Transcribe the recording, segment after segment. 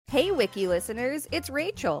Hey, Wiki listeners, it's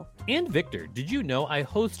Rachel. And Victor, did you know I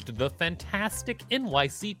host the fantastic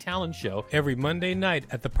NYC Talent Show every Monday night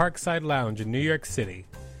at the Parkside Lounge in New York City?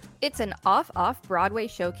 It's an off-Broadway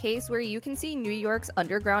showcase where you can see New York's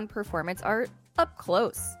underground performance art up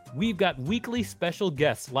close. We've got weekly special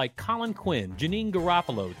guests like Colin Quinn, Janine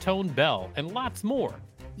Garofalo, Tone Bell, and lots more.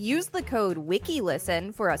 Use the code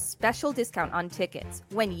WIKILISTEN for a special discount on tickets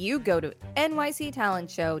when you go to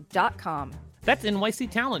nyctalentshow.com. That's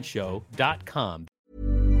nyctalentshow.com.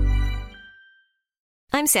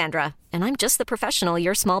 I'm Sandra, and I'm just the professional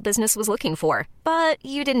your small business was looking for. But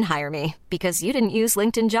you didn't hire me because you didn't use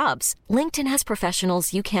LinkedIn Jobs. LinkedIn has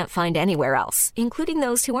professionals you can't find anywhere else, including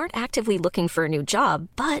those who aren't actively looking for a new job,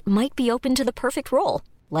 but might be open to the perfect role,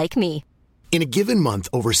 like me. In a given month,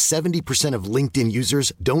 over 70% of LinkedIn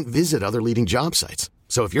users don't visit other leading job sites.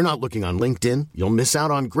 So if you're not looking on LinkedIn, you'll miss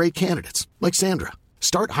out on great candidates like Sandra.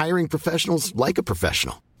 Start hiring professionals like a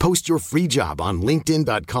professional. Post your free job on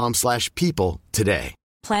linkedin.com/people today.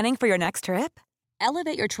 Planning for your next trip?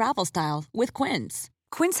 Elevate your travel style with Quince.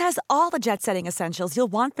 Quince has all the jet-setting essentials you'll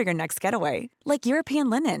want for your next getaway, like European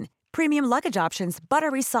linen, premium luggage options,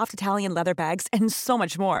 buttery soft Italian leather bags, and so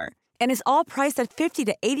much more. And is all priced at 50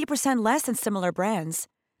 to 80% less than similar brands.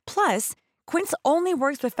 Plus, Quince only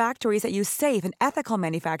works with factories that use safe and ethical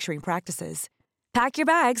manufacturing practices. Pack your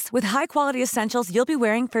bags with high-quality essentials you'll be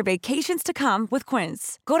wearing for vacations to come with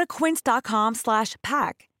Quince. Go to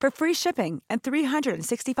quince.com/pack for free shipping and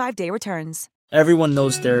 365-day returns. Everyone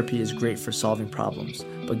knows therapy is great for solving problems,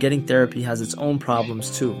 but getting therapy has its own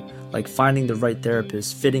problems too, like finding the right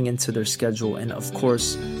therapist, fitting into their schedule, and of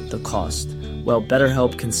course, the cost. Well,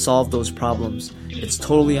 BetterHelp can solve those problems. It's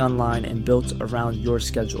totally online and built around your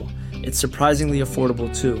schedule. It's surprisingly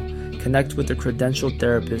affordable too. Connect with a credentialed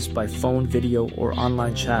therapist by phone, video, or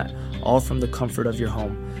online chat, all from the comfort of your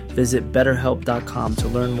home. Visit BetterHelp.com to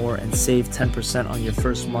learn more and save 10% on your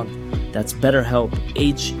first month. That's BetterHelp,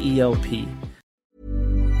 H-E-L-P.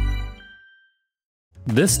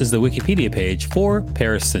 This is the Wikipedia page for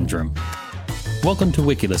Paris Syndrome. Welcome to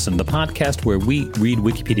WikiListen, the podcast where we read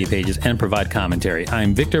Wikipedia pages and provide commentary.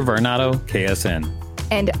 I'm Victor Varnado, KSN.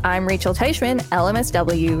 And I'm Rachel Teichman,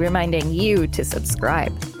 LMSW, reminding you to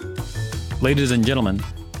subscribe. Ladies and gentlemen,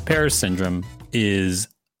 Paris Syndrome is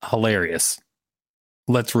hilarious.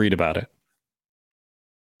 Let's read about it.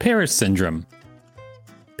 Paris Syndrome.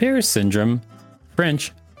 Paris Syndrome,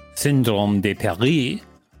 French, Syndrome de Paris,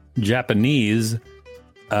 Japanese,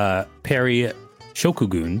 Paris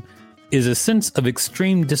Shokugun, is a sense of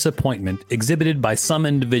extreme disappointment exhibited by some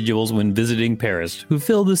individuals when visiting Paris who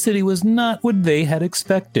feel the city was not what they had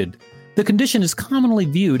expected. The condition is commonly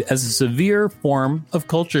viewed as a severe form of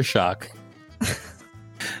culture shock.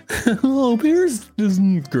 Oh, Paris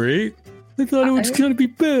isn't great. I thought it was going to be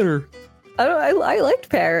better. I liked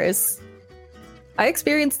Paris. I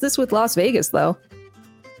experienced this with Las Vegas, though.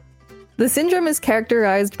 The syndrome is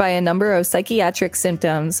characterized by a number of psychiatric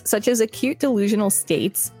symptoms, such as acute delusional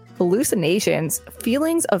states, hallucinations,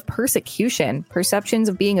 feelings of persecution, perceptions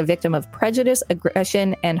of being a victim of prejudice,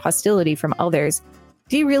 aggression, and hostility from others,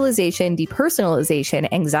 derealization, depersonalization,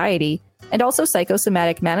 anxiety, and also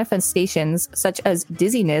psychosomatic manifestations such as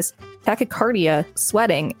dizziness, tachycardia,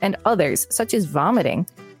 sweating, and others, such as vomiting.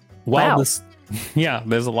 Wow. Yeah,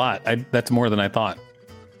 there's a lot. That's more than I thought.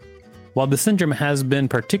 While the syndrome has been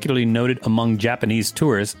particularly noted among Japanese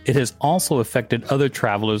tourists, it has also affected other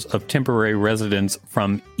travelers of temporary residence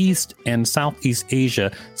from East and Southeast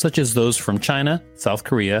Asia, such as those from China, South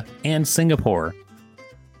Korea, and Singapore.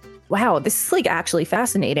 Wow, this is actually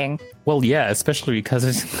fascinating. Well, yeah, especially because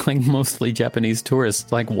it's mostly Japanese tourists.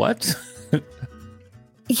 What?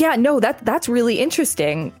 Yeah, no, that's really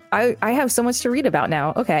interesting. I have so much to read about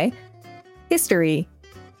now. Okay. History.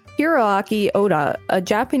 Hiroaki Oda, a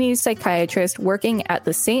Japanese psychiatrist working at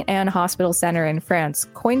the St. Anne Hospital Center in France,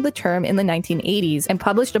 coined the term in the 1980s and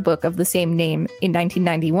published a book of the same name in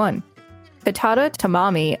 1991. Katada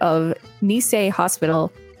Tamami of Nisei Hospital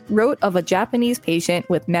wrote of a Japanese patient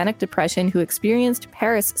with manic depression who experienced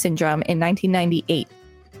Paris syndrome in 1998.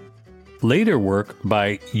 Later work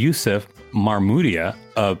by Youssef Marmoudia,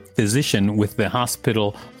 a physician with the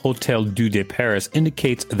hospital Hôtel Dieu de Paris,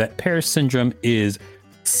 indicates that Paris syndrome is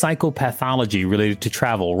psychopathology related to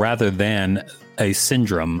travel rather than a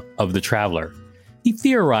syndrome of the traveler. He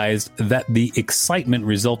theorized that the excitement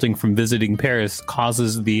resulting from visiting Paris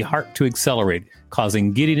causes the heart to accelerate,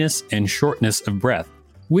 causing giddiness and shortness of breath,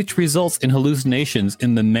 which results in hallucinations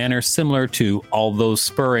in the manner similar to, although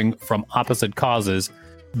spurring from opposite causes,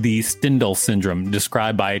 the Stendhal syndrome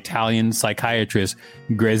described by Italian psychiatrist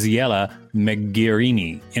Graziella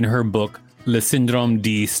Meggierini in her book Le Syndrome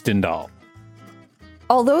di Stendhal.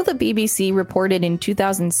 Although the BBC reported in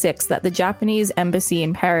 2006 that the Japanese embassy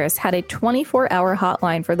in Paris had a 24-hour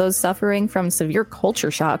hotline for those suffering from severe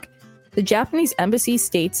culture shock, the Japanese embassy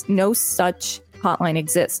states no such hotline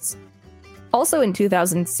exists. Also in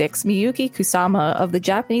 2006, Miyuki Kusama of the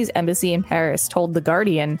Japanese embassy in Paris told The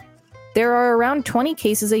Guardian, "There are around 20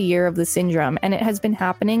 cases a year of the syndrome, and it has been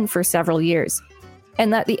happening for several years,"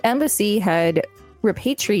 and that the embassy had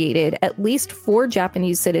repatriated at least 4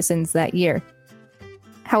 Japanese citizens that year.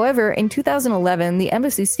 However, in 2011, the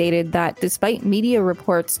embassy stated that despite media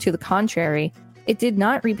reports to the contrary, it did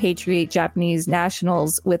not repatriate Japanese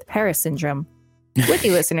nationals with Paris syndrome. Wiki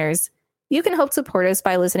listeners, you can help support us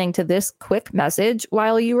by listening to this quick message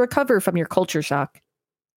while you recover from your culture shock.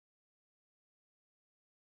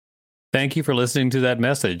 Thank you for listening to that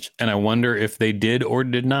message, and I wonder if they did or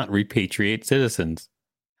did not repatriate citizens.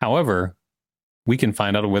 However, we can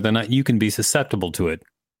find out whether or not you can be susceptible to it.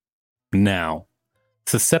 Now,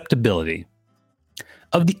 susceptibility.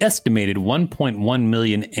 Of the estimated 1.1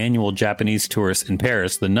 million annual Japanese tourists in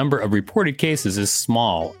Paris, the number of reported cases is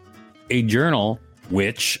small. A journal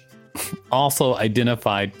which also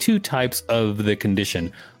identified 2 types of the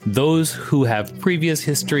condition: those who have previous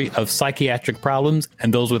history of psychiatric problems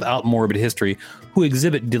and those without morbid history who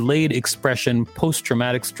exhibit delayed expression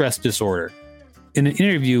post-traumatic stress disorder. In an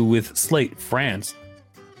interview with Slate France,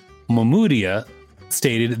 Marmudia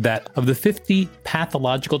stated that of the 50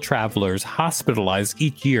 pathological travelers hospitalized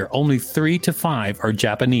each year, only 3 to 5 are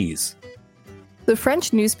Japanese. The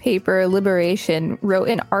French newspaper Libération wrote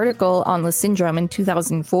an article on the syndrome in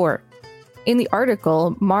 2004. In the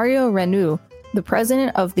article, Mario Renou, the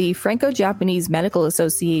president of the Franco-Japanese Medical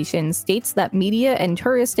Association, states that media and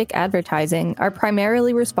touristic advertising are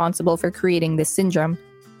primarily responsible for creating this syndrome.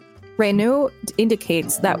 Renou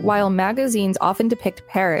indicates that while magazines often depict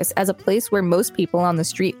Paris as a place where most people on the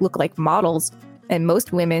street look like models and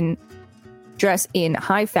most women dress in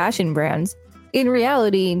high fashion brands, in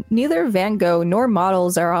reality, neither Van Gogh nor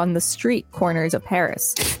models are on the street corners of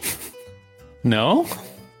Paris. No?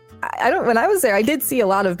 When I was there, I did see a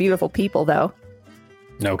lot of beautiful people, though.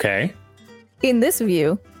 Okay. In this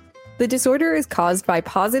view, the disorder is caused by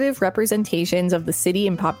positive representations of the city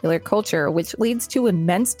in popular culture, which leads to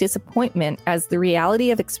immense disappointment as the reality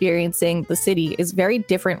of experiencing the city is very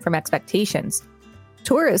different from expectations.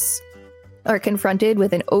 Tourists are confronted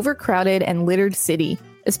with an overcrowded and littered city,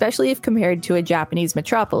 especially if compared to a Japanese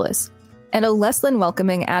metropolis, and a less than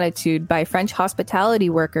welcoming attitude by French hospitality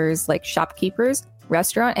workers like shopkeepers,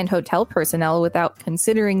 restaurant and hotel personnel, without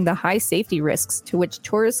considering the high safety risks to which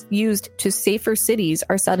tourists used to safer cities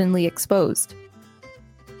are suddenly exposed.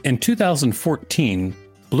 In 2014,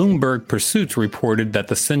 Bloomberg Pursuits reported that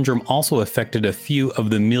the syndrome also affected a few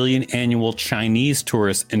of the million annual Chinese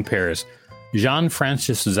tourists in Paris.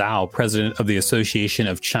 Jean-Francis Zhao, president of the Association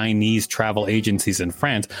of Chinese Travel Agencies in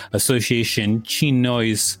France, Association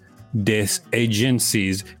Chinoise des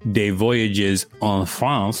Agencies de Voyages en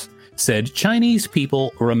France, said Chinese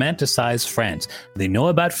people romanticize France. They know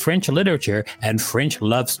about French literature and French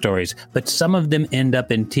love stories, but some of them end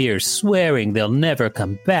up in tears, swearing they'll never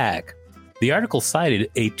come back. The article cited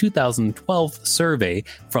a 2012 survey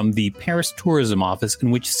from the Paris Tourism Office in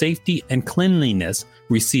which safety and cleanliness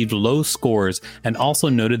received low scores, and also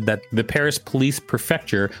noted that the Paris Police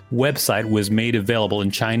Prefecture website was made available in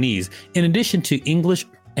Chinese. In addition to English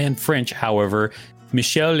and French, however,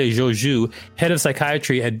 Michel Lejoujou, head of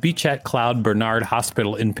psychiatry at Bichat Claude Bernard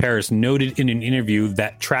Hospital in Paris, noted in an interview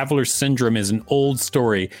that traveler syndrome is an old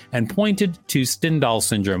story and pointed to Stendhal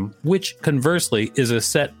syndrome, which conversely is a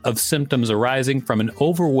set of symptoms arising from an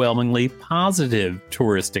overwhelmingly positive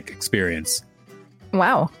touristic experience.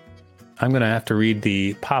 Wow. I'm going to have to read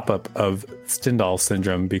the pop-up of Stendhal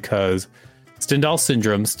syndrome because Stendhal's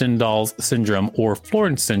syndrome, or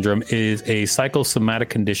Florence syndrome, is a psychosomatic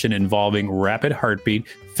condition involving rapid heartbeat,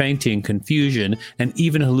 fainting, confusion, and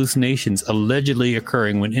even hallucinations allegedly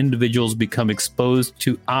occurring when individuals become exposed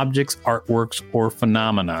to objects, artworks, or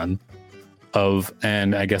phenomenon of,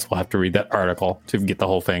 and I guess we'll have to read that article to get the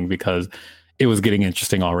whole thing because it was getting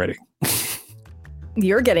interesting already.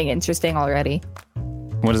 You're getting interesting already.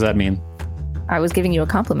 What does that mean? I was giving you a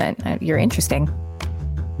compliment. You're interesting.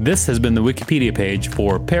 This has been the Wikipedia page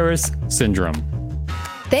for Paris Syndrome.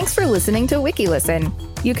 Thanks for listening to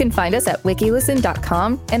WikiListen. You can find us at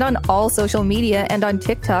wikilisten.com and on all social media and on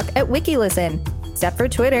TikTok at WikiListen, except for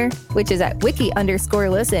Twitter, which is at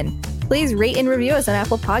wiki_listen. Please rate and review us on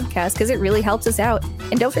Apple Podcasts because it really helps us out.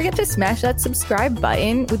 And don't forget to smash that subscribe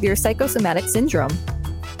button with your psychosomatic syndrome.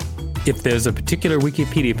 If there's a particular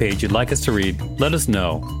Wikipedia page you'd like us to read, let us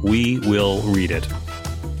know. We will read it.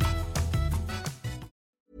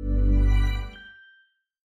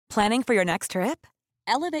 Planning for your next trip?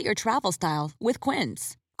 Elevate your travel style with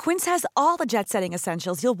Quince. Quince has all the jet-setting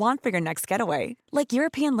essentials you'll want for your next getaway, like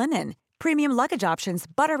European linen, premium luggage options,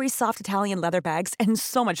 buttery soft Italian leather bags, and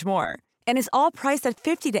so much more. And is all priced at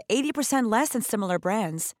 50 to 80% less than similar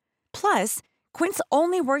brands. Plus, Quince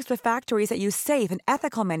only works with factories that use safe and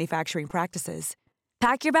ethical manufacturing practices.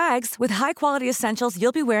 Pack your bags with high-quality essentials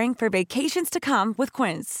you'll be wearing for vacations to come with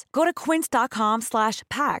Quince. Go to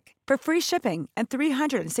quince.com/pack for free shipping and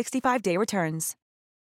 365-day returns.